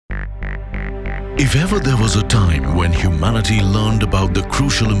If ever there was a time when humanity learned about the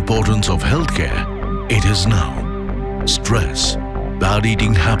crucial importance of healthcare, it is now. Stress, bad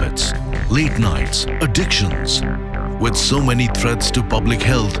eating habits, late nights, addictions. With so many threats to public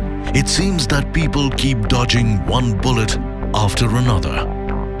health, it seems that people keep dodging one bullet after another.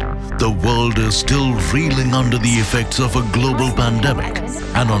 The world is still reeling under the effects of a global pandemic,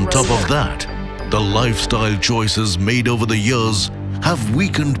 and on top of that, the lifestyle choices made over the years have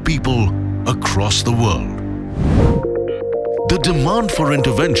weakened people across the world. The demand for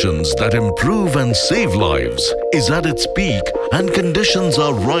interventions that improve and save lives is at its peak, and conditions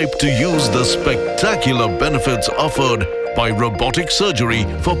are ripe to use the spectacular benefits offered by robotic surgery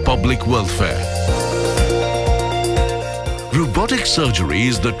for public welfare. Robotic surgery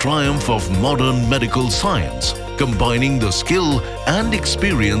is the triumph of modern medical science, combining the skill and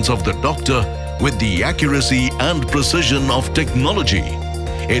experience of the doctor with the accuracy and precision of technology.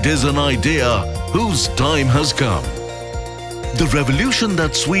 It is an idea whose time has come. The revolution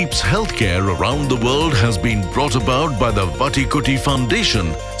that sweeps healthcare around the world has been brought about by the Vattikuti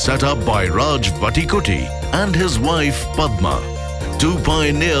Foundation, set up by Raj Vattikuti and his wife Padma, two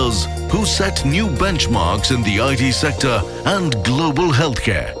pioneers who set new benchmarks in the IT sector and global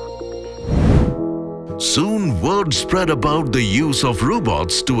healthcare. Soon, word spread about the use of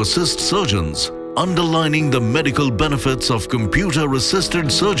robots to assist surgeons, underlining the medical benefits of computer-assisted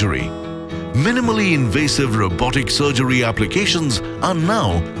surgery. Minimally invasive robotic surgery applications are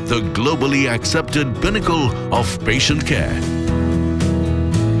now the globally accepted pinnacle of patient care.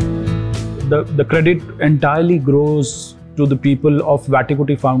 The credit entirely goes to the people of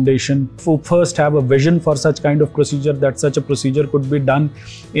Vattikuti Foundation, who first have a vision for such kind of procedure, that such a procedure could be done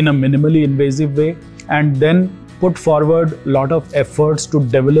in a minimally invasive way, and then put forward a lot of efforts to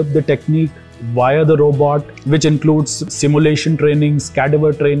develop the technique via the robot, which includes simulation trainings,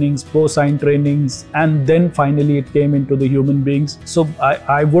 cadaver trainings, porcine trainings, and then finally it came into the human beings. So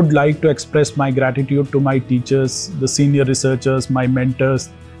I would like to express my gratitude to my teachers, the senior researchers, my mentors,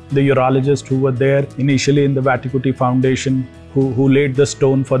 the urologists who were there initially in the Vattikuti Foundation, who laid the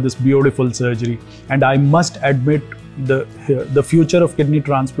stone for this beautiful surgery. And I must admit, the future of kidney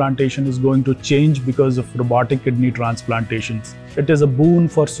transplantation is going to change because of robotic kidney transplantations. It is a boon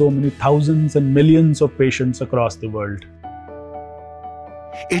for so many thousands and millions of patients across the world.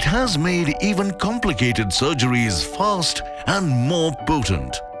 It has made even complicated surgeries fast and more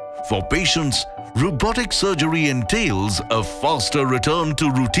potent. For patients, robotic surgery entails a faster return to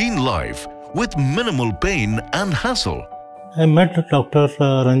routine life with minimal pain and hassle. I met Dr.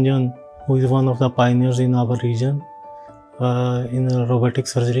 Ranjan, who is one of the pioneers in our region in robotic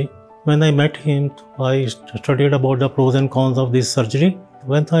surgery. When I met him, I studied about the pros and cons of this surgery.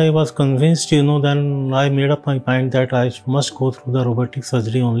 When I was convinced, then I made up my mind that I must go through the robotic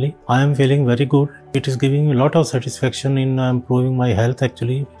surgery only. I am feeling very good. It is giving me a lot of satisfaction in improving my health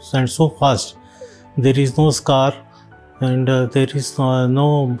actually, and so fast. There is no scar and there is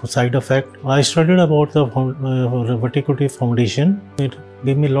no side effect. I studied about the Vattikuti Foundation. It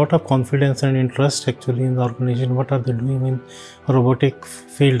gave me a lot of confidence and interest actually in the organization. What are they doing in robotic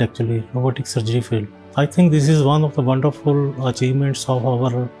field actually, robotic surgery field. I think this is one of the wonderful achievements of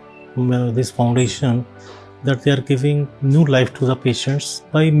our this foundation, that they are giving new life to the patients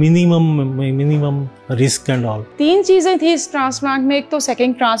by minimum risk and all. तीन चीजें थी इस transplant में, एक तो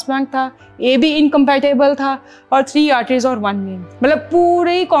second transplant था, ये भी इनकम्पैटिबल था, और 3 आर्टरीज और 1 वेन, मतलब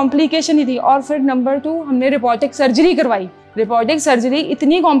पूरी कॉम्प्लिकेशन ही थी। और फिर नंबर 2 हमने रोबोटिक सर्जरी करवाई। रोबोटिक सर्जरी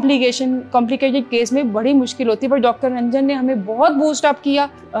इतनी कॉम्प्लिकेटेड केस में बड़ी मुश्किल होती है, पर डॉक्टर रंजन ने हमें बहुत बूस्ट अप किया।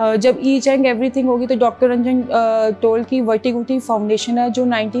 जब ईच एंड एवरीथिंग होगी तो डॉक्टर रंजन टोल की वर्टिकुटी फाउंडेशन है, जो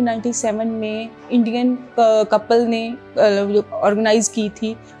 1997 में इंडियन कपल ने ऑर्गेनाइज की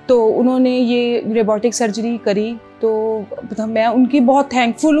थी, तो उन्होंने ये रोबोटिक सर्जरी करी। तो मैं उनकी बहुत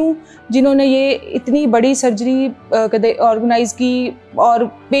थैंकफुल हूँ, जिन्होंने ये इतनी बड़ी सर्जरी ऑर्गेनाइज की और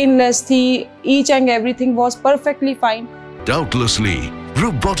पेनलेस थी। Each and everything was perfectly fine. Doubtlessly,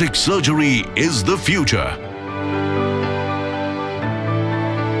 robotic surgery is the future.